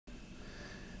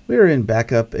We are in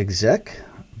Backup Exec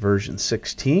version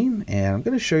 16, and I'm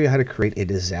going to show you how to create a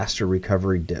disaster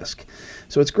recovery disk.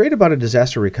 So what's great about a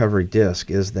disaster recovery disk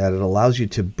is that it allows you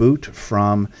to boot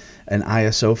from an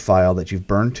ISO file that you've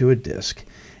burned to a disk,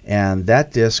 and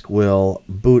that disk will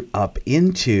boot up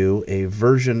into a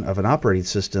version of an operating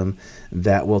system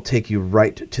that will take you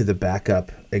right to the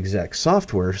Backup Exec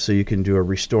software so you can do a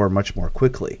restore much more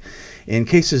quickly. In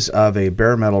cases of a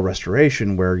bare metal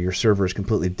restoration where your server is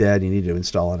completely dead, you need to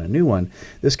install on a new one,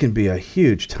 this can be a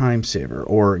huge time saver,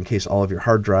 or in case all of your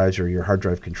hard drives or your hard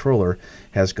drive controller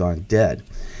has gone dead.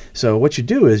 So what you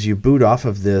do is you boot off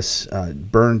of this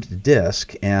burned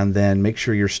disk and then make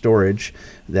sure your storage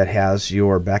that has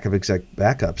your Backup Exec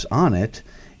backups on it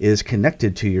is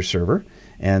connected to your server,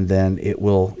 and then it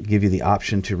will give you the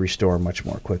option to restore much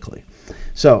more quickly.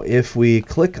 So if we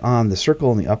click on the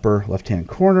circle in the upper left hand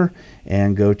corner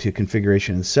and go to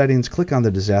configuration and settings, click on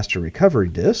the disaster recovery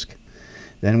disk,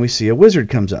 then we see a wizard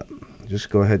comes up. Just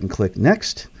go ahead and click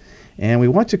next. And we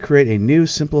want to create a new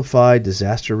simplified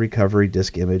disaster recovery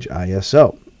disk image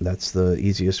ISO. That's the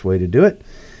easiest way to do it.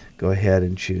 Go ahead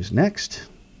and choose next.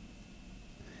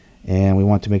 And we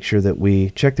want to make sure that we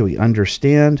check that we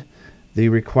understand the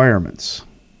requirements.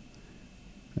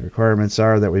 The requirements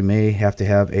are that we may have to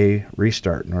have a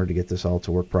restart in order to get this all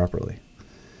to work properly.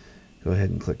 Go ahead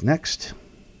and click next.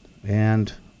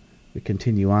 And we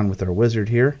continue on with our wizard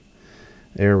here.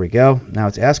 There we go. Now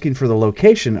it's asking for the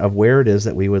location of where it is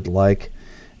that we would like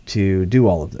to do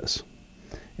all of this.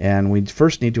 And we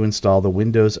first need to install the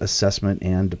Windows Assessment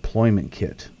and Deployment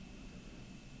Kit.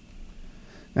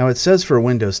 Now it says for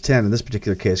Windows 10 in this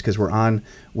particular case because we're on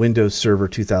Windows Server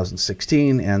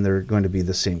 2016 and they're going to be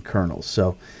the same kernels.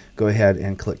 So go ahead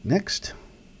and click Next.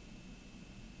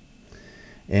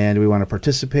 And we want to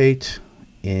participate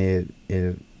in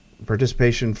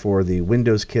participation for the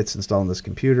Windows kits installed on this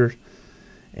computer.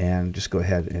 And just go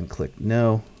ahead and click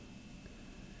No.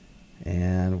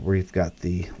 And we've got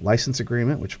the license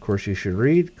agreement, which of course you should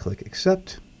read. Click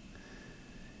Accept.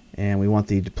 And we want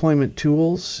the deployment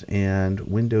tools and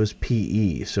Windows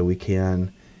PE so we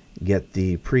can get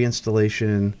the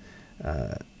pre-installation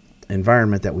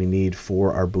environment that we need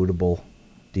for our bootable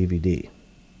DVD.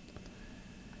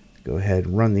 Go ahead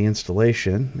and run the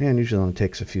installation, and usually only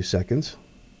takes a few seconds.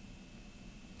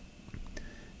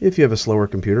 If you have a slower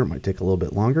computer, it might take a little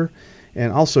bit longer.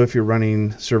 And also if you're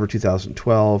running Server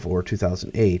 2012 or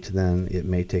 2008, then it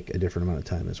may take a different amount of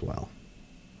time as well.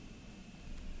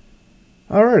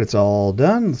 All right, it's all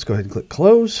done. Let's go ahead and click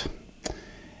Close.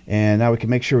 And now we can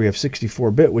make sure we have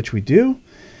 64-bit, which we do.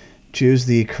 Choose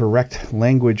the correct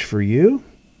language for you.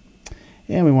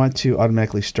 And we want to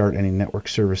automatically start any network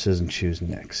services and choose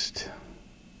Next.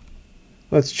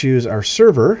 Let's choose our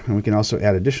server, and we can also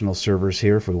add additional servers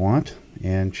here if we want,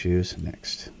 and choose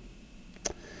Next.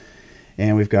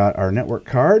 And we've got our network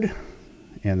card,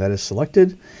 and that is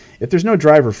selected. If there's no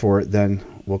driver for it, then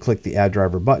we'll click the Add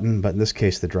Driver button, but in this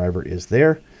case the driver is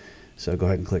there, so go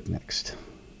ahead and click Next.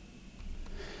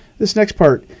 This next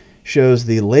part shows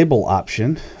the label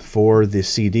option for the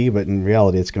CD, but in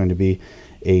reality it's going to be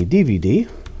a DVD.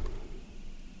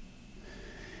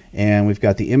 And we've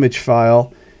got the image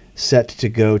file set to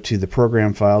go to the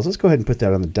program files. Let's go ahead and put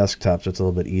that on the desktop so it's a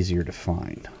little bit easier to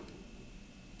find.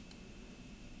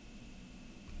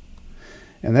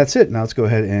 And that's it. Now let's go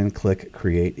ahead and click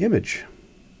Create Image.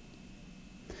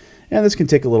 And this can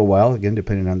take a little while, again,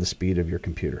 depending on the speed of your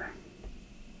computer.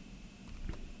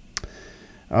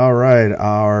 All right,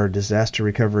 our disaster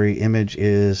recovery image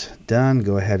is done.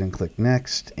 Go ahead and click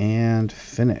Next and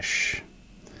Finish.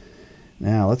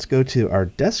 Now let's go to our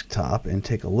desktop and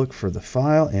take a look for the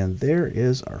file, and there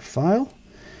is our file.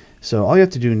 So all you have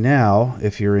to do now,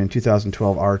 if you're in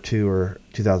 2012 R2 or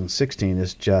 2016,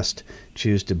 is just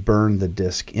choose to burn the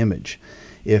disk image.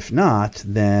 If not,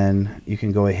 then you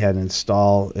can go ahead and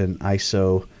install an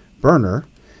ISO burner,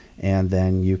 and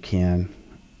then you can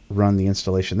run the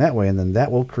installation that way, and then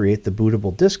that will create the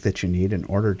bootable disk that you need in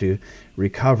order to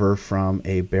recover from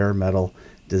a bare metal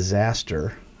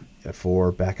disaster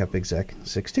for Backup Exec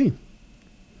 16.